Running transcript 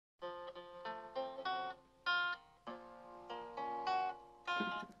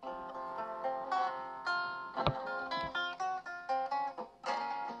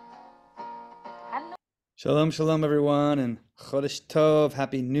Shalom, shalom, everyone, and Chodesh Tov.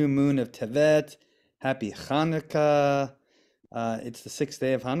 Happy new moon of Tevet. Happy Hanukkah. It's the sixth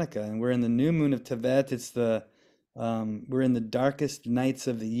day of Hanukkah, and we're in the new moon of Tevet. We're in the darkest nights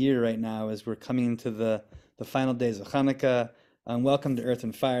of the year right now as we're coming into the final days of Hanukkah. Welcome to Earth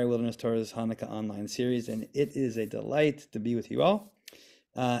and Fire, Wilderness Torah's Hanukkah online series, and it is a delight to be with you all.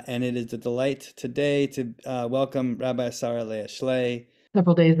 And it is a delight today to welcome Rabbi SaraLeya Schley.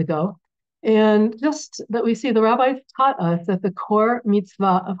 Several days ago. And just that we see the rabbis taught us that the core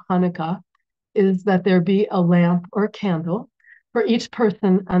mitzvah of Hanukkah is that there be a lamp or a candle for each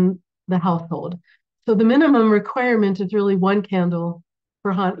person in the household. So the minimum requirement is really one candle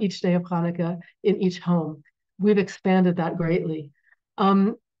for each day of Hanukkah in each home. We've expanded that greatly.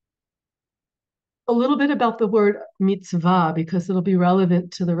 A little bit about the word mitzvah, because it'll be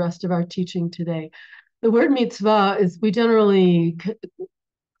relevant to the rest of our teaching today. The word mitzvah is, we generally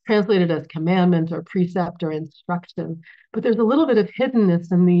translate it as commandment or precept or instruction, but there's a little bit of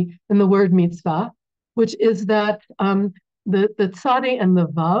hiddenness in the word mitzvah, which is that the tzadi and the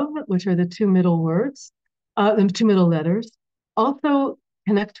vav, which are the two middle words, the two middle letters, also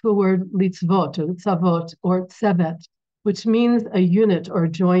connect to a word litzvot or tzavot or tzevet, which means a unit or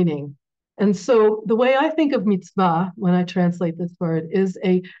joining. And so the way I think of mitzvah when I translate this word is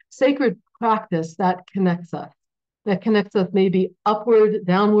a sacred practice that connects us maybe upward,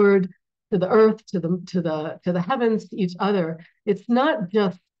 downward, to the earth, to the heavens, to each other. It's not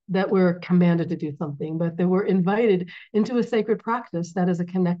just that we're commanded to do something, but that we're invited into a sacred practice that is a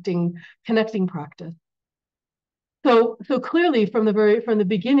connecting practice. So clearly from the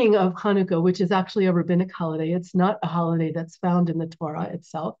beginning of Hanukkah, which is actually a rabbinic holiday, it's not a holiday that's found in the Torah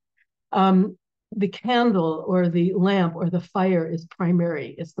itself. The candle or the lamp or the fire is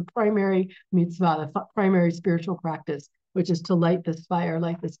primary. It's the primary mitzvah, the primary spiritual practice, which is to light this fire,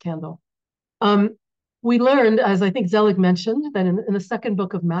 light this candle. We learned, as I think Zelig mentioned, that in the second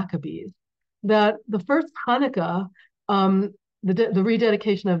book of Maccabees, that the first Hanukkah, the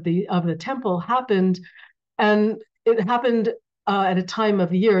rededication of the temple happened, and it happened at a time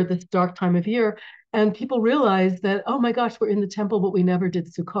of year, this dark time of year, and people realized that, oh my gosh, we're in the temple, but we never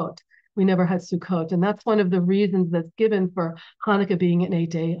did Sukkot. We never had Sukkot. And that's one of the reasons that's given for Hanukkah being an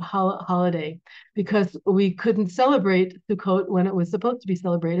 8-day holiday, because we couldn't celebrate Sukkot when it was supposed to be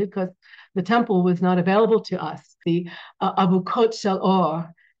celebrated because the temple was not available to us. The avukot shel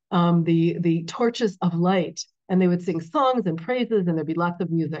or, the torches of light, and they would sing songs and praises, and there'd be lots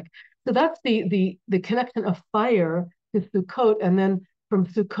of music. So that's the connection of fire to Sukkot, and then from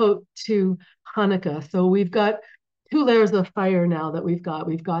Sukkot to Hanukkah. So we've got two layers of fire now that we've got.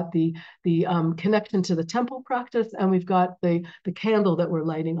 We've got the connection to the temple practice, and we've got the candle that we're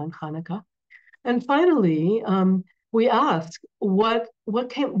lighting on Hanukkah. And finally, we ask what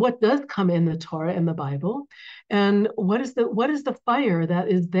does come in the Torah and the Bible, and what is the fire that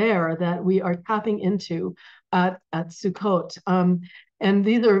is there that we are tapping into at Sukkot. And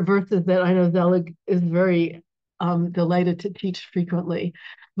these are verses that I know Zelig is very delighted to teach frequently.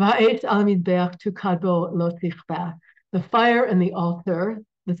 The fire in the altar,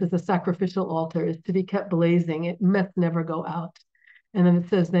 this is a sacrificial altar, is to be kept blazing. It must never go out. And then it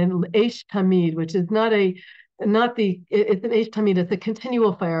says then Eish Tamid, which is it's an Eish Tamid, it's a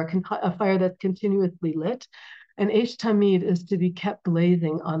continual fire, a fire that's continuously lit. And Eish Tamid is to be kept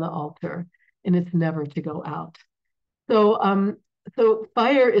blazing on the altar, and it's never to go out. So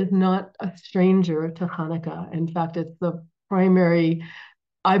fire is not a stranger to Hanukkah. In fact, it's the primary,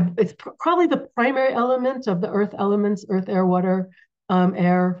 it's probably the primary element of the earth elements, earth, air, water,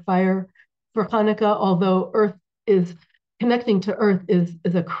 air, fire for Hanukkah, although connecting to earth is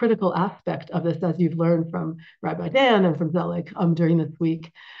a critical aspect of this, as you've learned from Rabbi Dan and from Zelig during this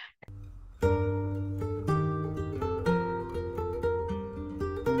week.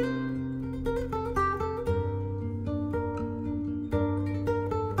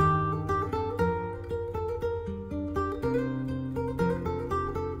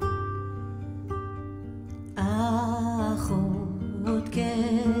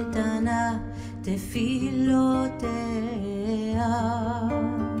 תפילותיך